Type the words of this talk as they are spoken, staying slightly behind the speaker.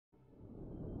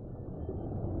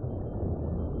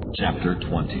Chapter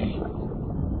 20.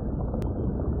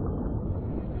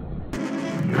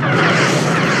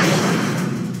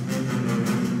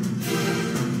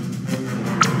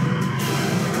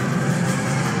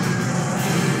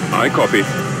 I copy.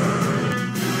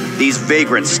 These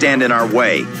vagrants stand in our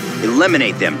way.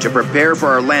 Eliminate them to prepare for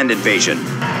our land invasion.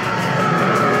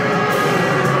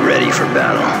 Ready for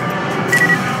battle.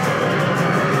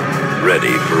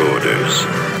 Ready for orders.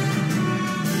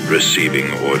 Receiving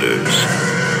orders.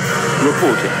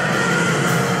 Reporting.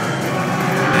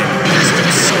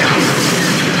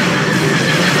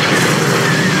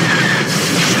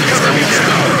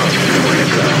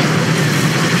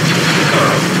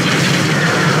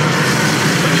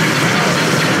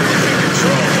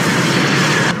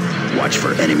 Watch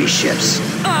for enemy ships.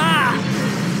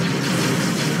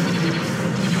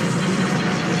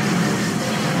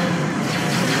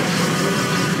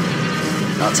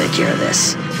 I'll take care of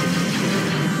this.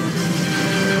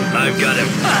 I've got him.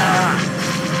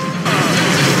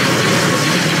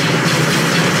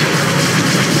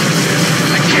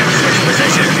 I can't switch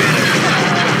position.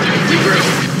 Regroup.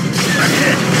 I'm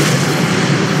hit.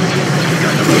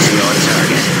 Got the Lucy on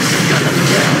target. Got them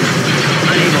down.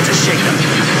 Unable to shake them.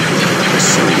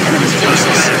 Pursuing enemy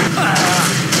forces.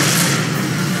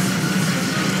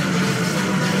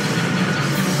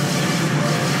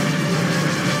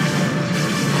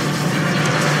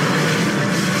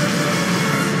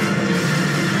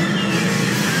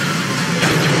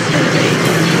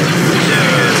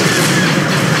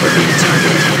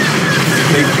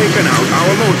 They've taken out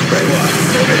our load spread.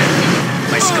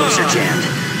 My scopes are jammed.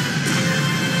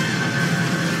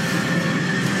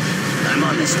 I'm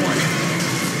on this one.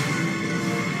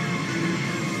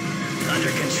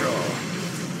 Under control.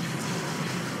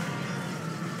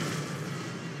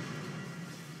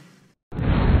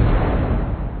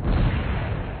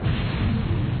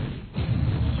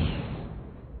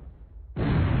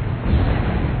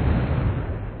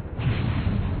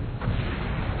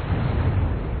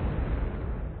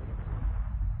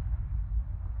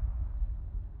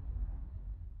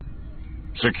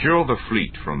 Secure the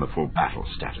fleet from the full battle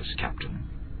status, Captain.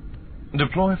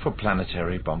 Deploy for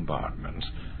planetary bombardment,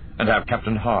 and have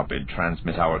Captain Harbid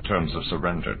transmit our terms of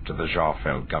surrender to the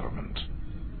Jarfeld government.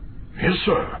 Yes,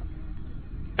 sir.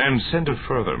 And send a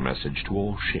further message to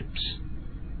all ships.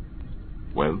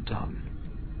 Well done.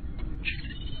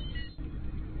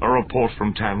 A report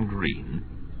from Tan Green?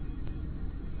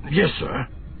 Yes, sir.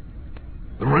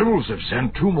 The rebels have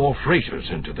sent 2 more freighters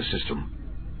into the system.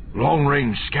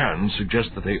 Long-range scans suggest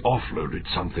that they offloaded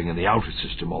something in the outer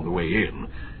system on the way in,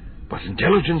 but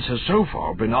intelligence has so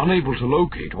far been unable to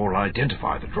locate or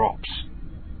identify the drops.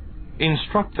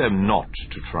 Instruct them not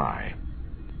to try.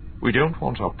 We don't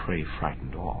want our prey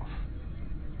frightened off.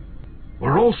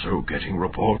 We're also getting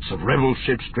reports of rebel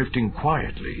ships drifting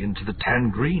quietly into the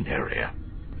Tan Green area.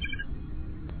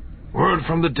 Word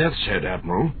from the Death's Head,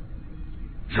 Admiral.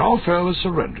 Jarfeld has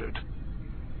surrendered.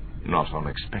 Not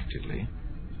unexpectedly.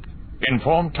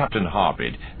 Inform Captain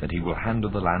Harbid that he will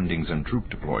handle the landings and troop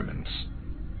deployments.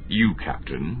 You,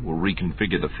 Captain, will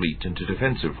reconfigure the fleet into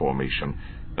defensive formation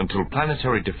until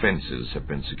planetary defenses have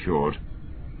been secured.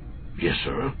 Yes,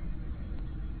 sir.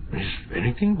 Is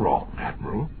anything wrong,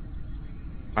 Admiral?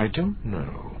 I don't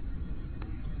know.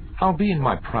 I'll be in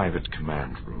my private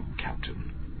command room,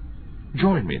 Captain.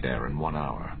 Join me there in 1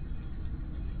 hour.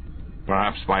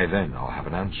 Perhaps by then I'll have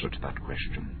an answer to that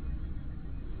question.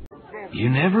 You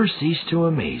never cease to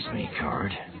amaze me,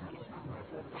 Card.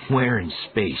 Where in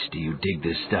space do you dig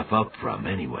this stuff up from,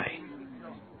 anyway?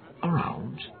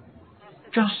 Around.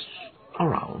 Just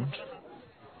around.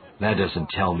 That doesn't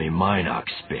tell me Minox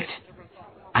spit.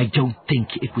 I don't think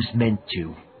it was meant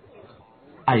to.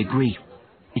 I agree.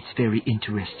 It's very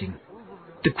interesting.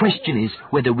 The question is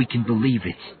whether we can believe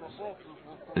it.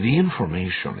 The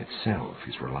information itself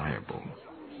is reliable.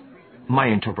 My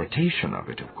interpretation of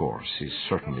it, of course, is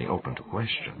certainly open to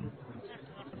question.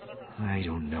 I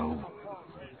don't know.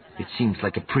 It seems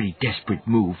like a pretty desperate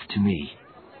move to me.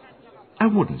 I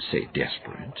wouldn't say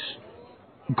desperate.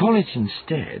 Call it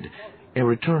instead a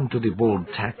return to the bold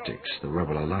tactics the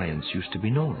Rebel Alliance used to be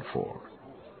known for.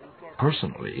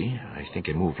 Personally, I think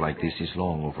a move like this is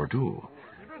long overdue.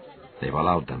 They've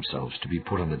allowed themselves to be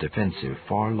put on the defensive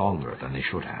far longer than they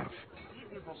should have.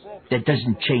 That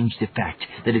doesn't change the fact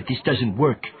that if this doesn't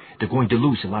work, they're going to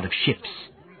lose a lot of ships.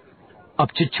 Up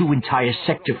to 2 entire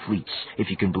sector fleets, if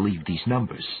you can believe these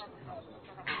numbers.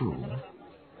 True.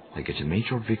 They get a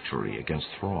major victory against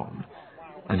Thrawn,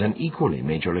 and an equally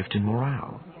major lift in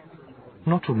morale.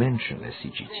 Not to mention a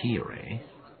CGT array.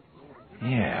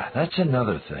 Yeah, that's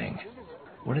another thing.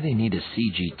 What do they need a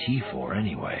CGT for,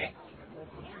 anyway?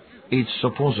 It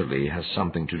supposedly has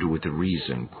something to do with the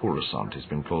reason Coruscant has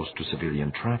been closed to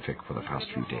civilian traffic for the past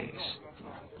few days.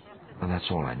 And that's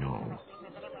all I know.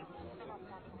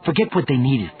 Forget what they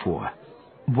need it for.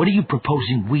 What are you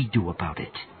proposing we do about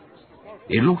it?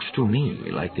 It looks to me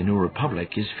like the New Republic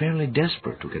is fairly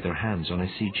desperate to get their hands on a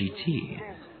CGT.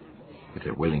 If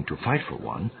they're willing to fight for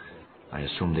one, I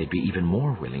assume they'd be even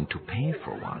more willing to pay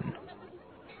for one.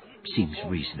 Seems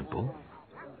reasonable.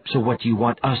 So what do you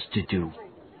want us to do?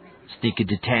 Stick it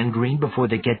to Tangreen before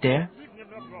they get there?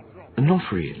 Not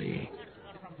really.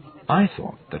 I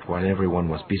thought that while everyone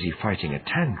was busy fighting at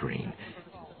Tangreen,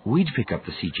 we'd pick up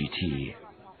the CGT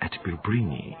at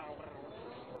Bilbrini.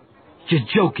 You're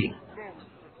joking.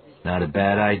 Not a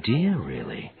bad idea,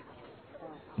 really.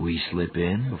 We slip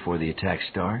in before the attack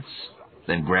starts,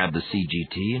 then grab the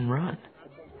CGT and run.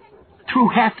 Through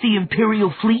half the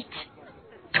Imperial fleet?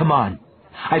 Come on.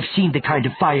 I've seen the kind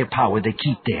of firepower they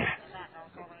keep there.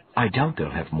 I doubt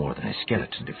they'll have more than a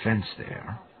skeleton defense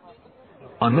there.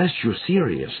 Unless you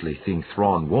seriously think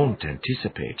Thrawn won't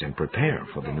anticipate and prepare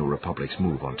for the New Republic's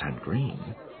move on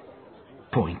Tangreen.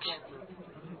 Point.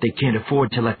 They can't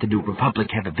afford to let the New Republic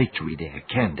have a victory there,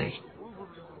 can they?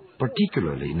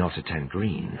 Particularly not at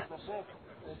Tangreen.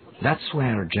 That's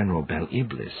where General Bel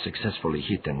Iblis successfully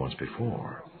hit them once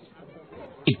before.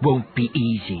 It won't be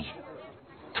easy.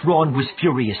 Thrawn was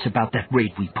furious about that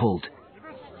raid we pulled.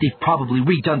 They've probably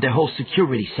redone their whole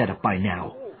security setup by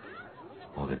now.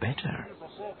 All the better.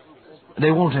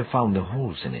 They won't have found the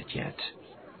holes in it yet.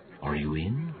 Are you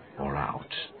in or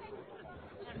out?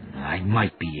 I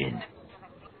might be in.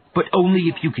 But only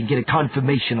if you can get a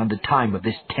confirmation on the time of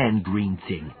this Tangreen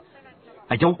thing.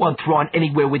 I don't want Thrawn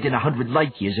anywhere within 100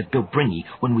 light years of Bilbrini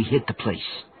when we hit the place.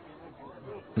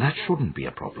 That shouldn't be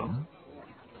a problem.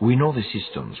 We know the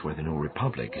systems where the New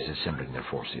Republic is assembling their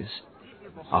forces.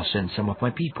 I'll send some of my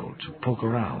people to poke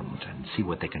around and see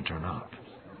what they can turn up.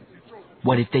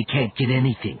 What if they can't get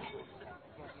anything?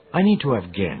 I need to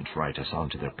have Gent write us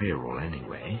onto their payroll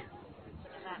anyway.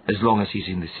 As long as he's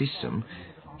in the system,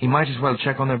 he might as well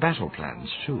check on their battle plans,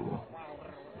 too.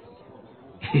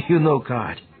 You know,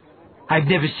 Card, I've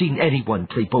never seen anyone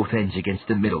play both ends against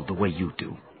the middle the way you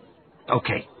do.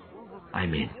 Okay,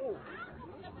 I'm in.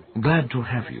 Glad to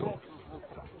have you.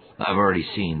 I've already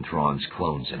seen Thrawn's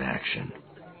clones in action.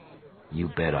 You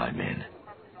bet I'm in.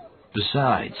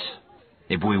 Besides,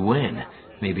 if we win,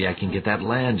 maybe I can get that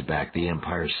land back the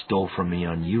Empire stole from me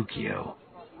on Yukio.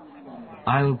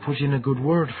 I'll put in a good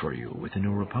word for you with the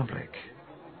New Republic.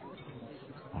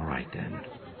 All right, then.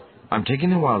 I'm taking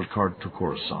the wild card to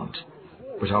Coruscant,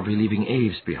 but I'll be leaving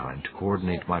Aves behind to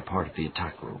coordinate my part of the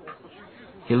attack group.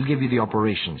 He'll give you the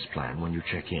operations plan when you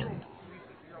check in.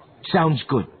 Sounds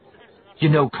good. You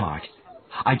know, Card,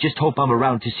 I just hope I'm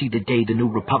around to see the day the New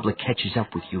Republic catches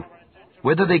up with you.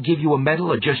 Whether they give you a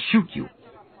medal or just shoot you.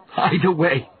 Either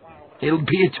way, it'll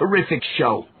be a terrific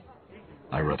show.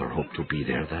 I rather hope to be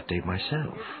there that day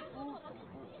myself.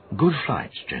 Good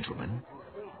flights, gentlemen.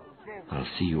 I'll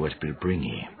see you at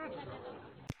Bilbrini.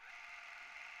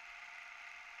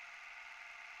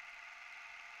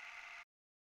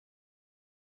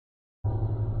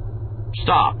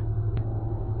 Stop!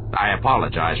 I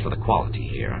apologize for the quality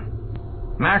here.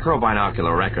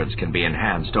 Macro-binocular records can be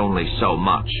enhanced only so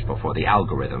much before the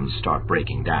algorithms start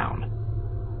breaking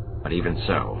down. But even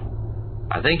so,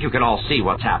 I think you can all see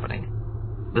what's happening.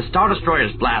 The Star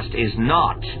Destroyer's blast is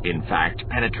not, in fact,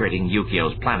 penetrating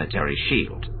Yukio's planetary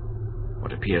shield.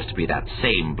 What appears to be that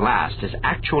same blast is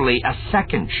actually a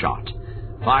second shot,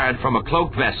 fired from a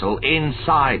cloaked vessel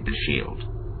inside the shield.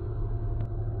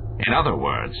 In other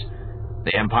words,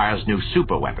 the Empire's new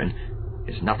superweapon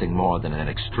is nothing more than an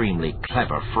extremely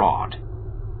clever fraud.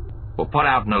 We'll put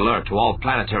out an alert to all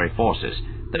planetary forces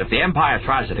that if the Empire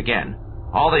tries it again,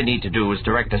 all they need to do is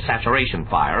direct a saturation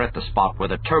fire at the spot where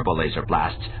the turbo-laser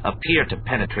blasts appear to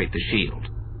penetrate the shield.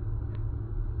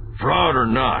 Fraud or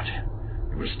not,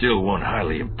 it was still one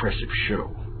highly impressive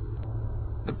show.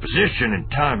 The position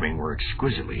and timing were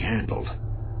exquisitely handled.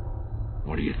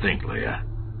 What do you think, Leia?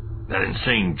 That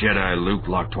insane Jedi Luke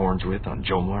locked horns with on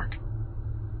Jomark?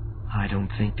 I don't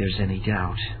think there's any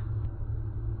doubt.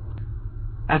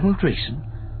 Admiral Drayson,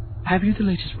 have you the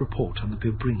latest report on the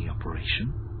Bilbrini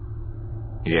operation?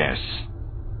 Yes.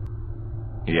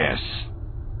 Yes.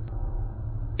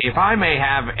 If I may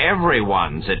have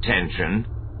everyone's attention...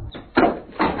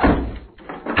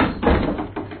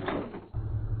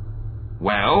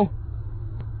 Well,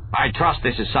 I trust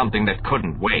this is something that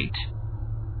couldn't wait.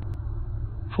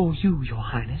 For you, Your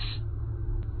Highness.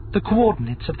 The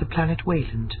coordinates of the planet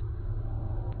Wayland.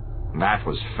 That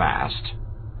was fast.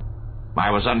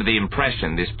 I was under the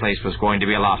impression this place was going to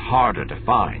be a lot harder to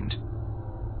find.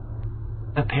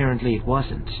 Apparently it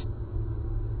wasn't.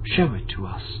 Show it to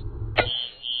us.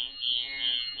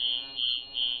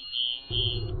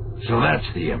 So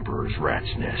that's the Emperor's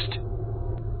rat's nest.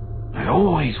 I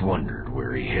always wondered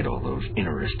where he hid all those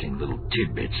interesting little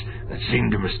tidbits that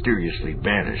seemed to mysteriously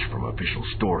vanish from official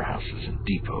storehouses and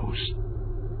depots.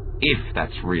 If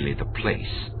that's really the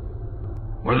place.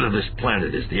 Whether this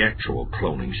planet is the actual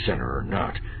cloning center or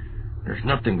not, there's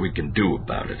nothing we can do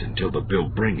about it until the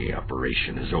Bilbringi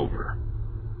operation is over.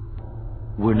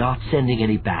 We're not sending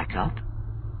any backup?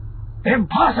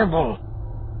 Impossible!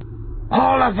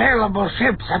 All available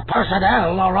ships and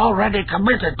personnel are already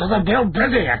committed to the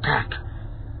Bilbringi attack.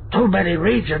 Too many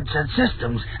regions and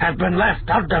systems have been left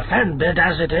undefended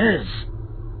as it is.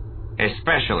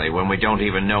 Especially when we don't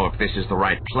even know if this is the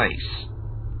right place.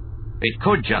 It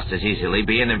could just as easily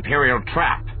be an Imperial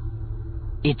trap.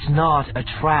 It's not a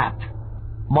trap.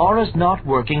 Mara's not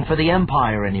working for the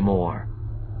Empire anymore.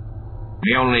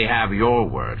 We only have your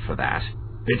word for that.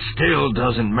 It still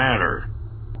doesn't matter.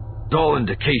 All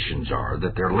indications are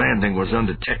that their landing was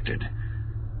undetected.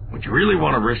 Would you really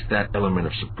want to risk that element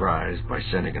of surprise by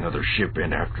sending another ship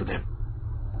in after them?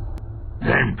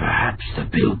 Then perhaps the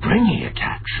Bilbringi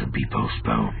attack should be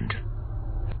postponed.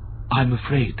 I'm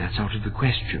afraid that's out of the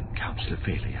question, Councillor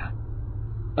Failure.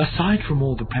 Aside from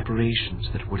all the preparations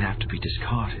that would have to be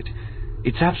discarded,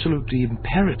 it's absolutely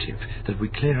imperative that we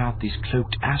clear out these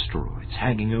cloaked asteroids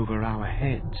hanging over our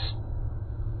heads.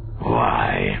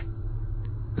 Why?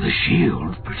 The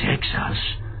shield protects us.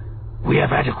 We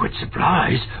have adequate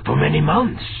supplies for many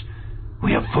months.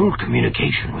 We have full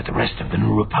communication with the rest of the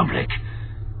New Republic.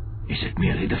 Is it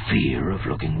merely the fear of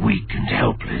looking weak and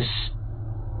helpless?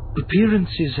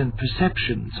 Appearances and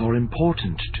perceptions are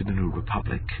important to the New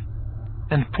Republic,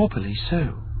 and properly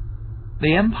so.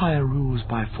 The Empire rules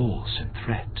by force and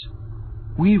threat.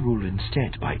 We rule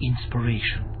instead by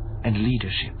inspiration and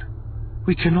leadership.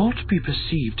 We cannot be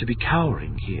perceived to be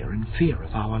cowering here in fear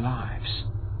of our lives.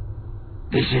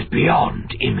 This is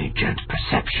beyond image and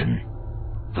perception.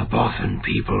 The Bothan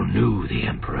people knew the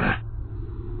Emperor,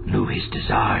 knew his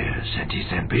desires and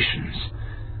his ambitions,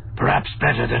 perhaps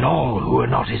better than all who were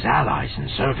not his allies and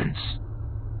servants.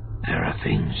 There are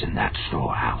things in that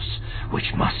storehouse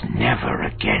which must never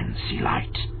again see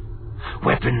light.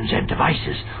 Weapons and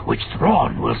devices which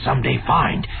Thrawn will someday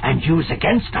find and use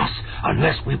against us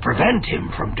unless we prevent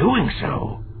him from doing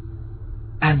so.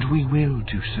 And we will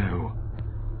do so.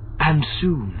 And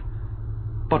soon.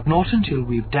 But not until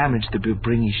we've damaged the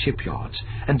Bilbringi shipyards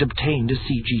and obtained a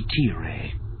CGT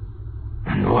ray.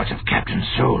 And what of Captain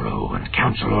Solo and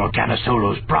Councillor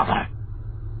Organa-Solo's brother?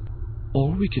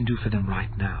 All we can do for them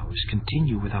right now is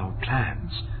continue with our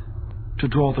plans, to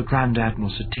draw the Grand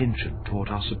Admiral's attention toward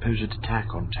our supposed attack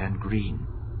on Tangreen.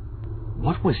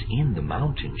 What was in the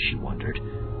mountain, she wondered,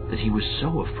 that he was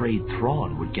so afraid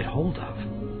Thrawn would get hold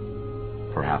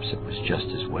of? Perhaps it was just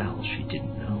as well she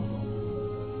didn't know.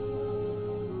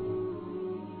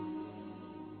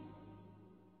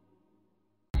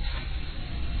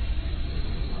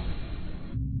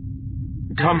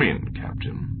 Come in,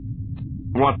 Captain.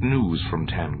 What news from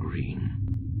Tangreen?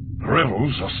 The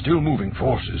rebels are still moving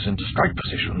forces into strike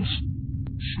positions,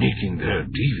 sneaking their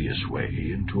devious way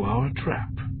into our trap.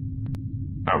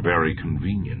 How very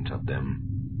convenient of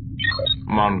them.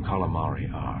 Mon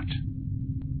Calamari art.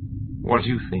 What do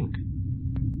you think?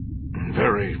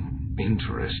 Very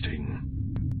interesting.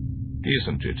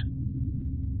 Isn't it?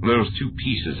 Those two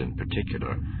pieces in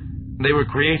particular. They were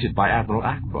created by Admiral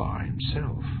Akbar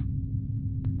himself.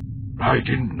 I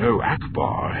didn't know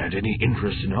Akbar had any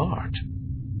interest in art.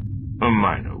 A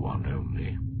minor one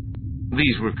only.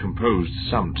 These were composed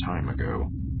some time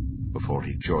ago, before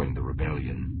he joined the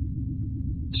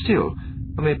rebellion. Still,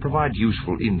 they provide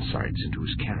useful insights into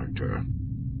his character,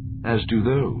 as do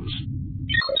those.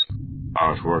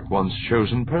 Artwork once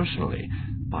chosen personally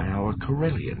by our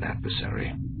Corellian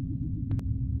adversary.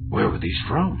 Where were these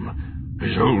from?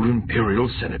 His old Imperial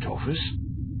Senate office?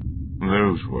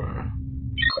 Those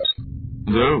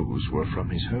were from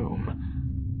his home.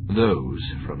 Those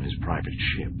from his private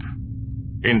ship.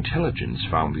 Intelligence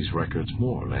found these records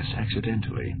more or less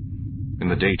accidentally in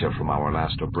the data from our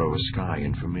last Obroa Sky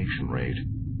information raid.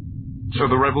 So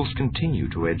the rebels continue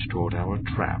to edge toward our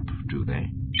trap, do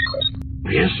they?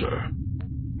 Yes, sir.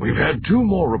 We've had 2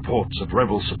 more reports of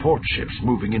rebel support ships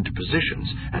moving into positions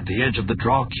at the edge of the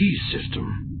Drakis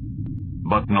system.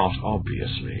 But not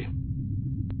obviously.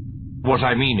 What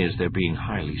I mean is they're being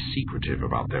highly secretive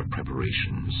about their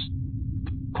preparations.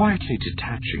 Quietly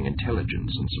detaching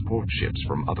intelligence and support ships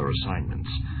from other assignments,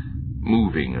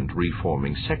 moving and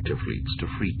reforming sector fleets to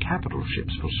free capital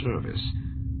ships for service,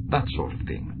 that sort of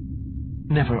thing.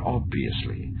 Never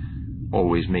obviously,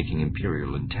 always making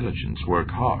Imperial intelligence work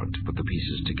hard to put the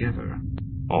pieces together,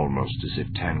 almost as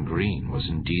if Tangreen was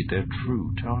indeed their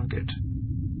true target.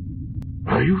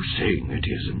 Are you saying it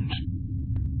isn't?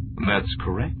 That's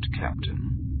correct,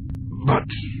 Captain. But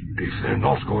if they're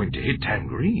not going to hit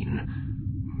Tangreen,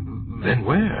 then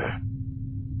where?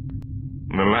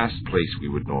 The last place we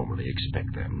would normally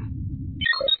expect them.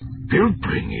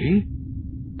 Vilbringi?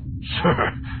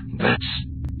 Sir, that's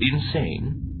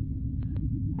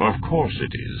insane. Of course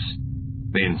it is.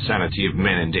 The insanity of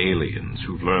men and aliens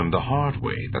who've learned the hard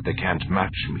way that they can't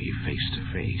match me face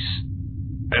to face.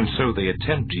 And so they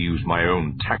attempt to use my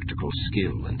own tactical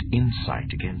skill and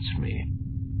insight against me.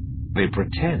 They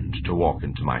pretend to walk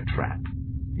into my trap,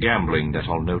 gambling that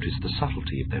I'll notice the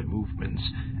subtlety of their movements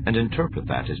and interpret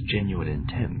that as genuine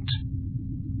intent.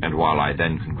 And while I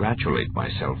then congratulate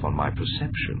myself on my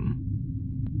perception,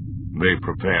 they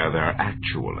prepare their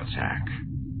actual attack.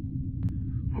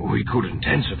 We could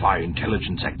intensify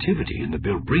intelligence activity in the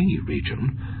Vilbringi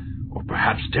region, or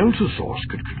perhaps Delta Source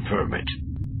could confirm it.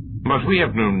 But we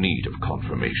have no need of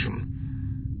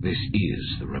confirmation. This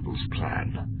is the rebels'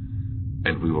 plan,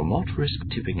 and we will not risk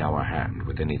tipping our hand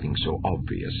with anything so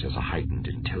obvious as a heightened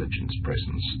intelligence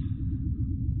presence.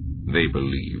 They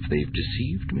believe they've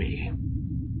deceived me.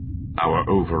 Our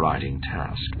overriding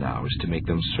task now is to make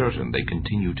them certain they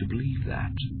continue to believe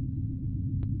that.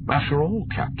 After all,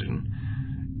 Captain,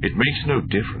 it makes no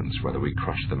difference whether we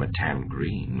crush them at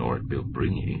Tangreen or at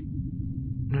Vilbringi.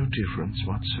 No difference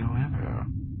whatsoever.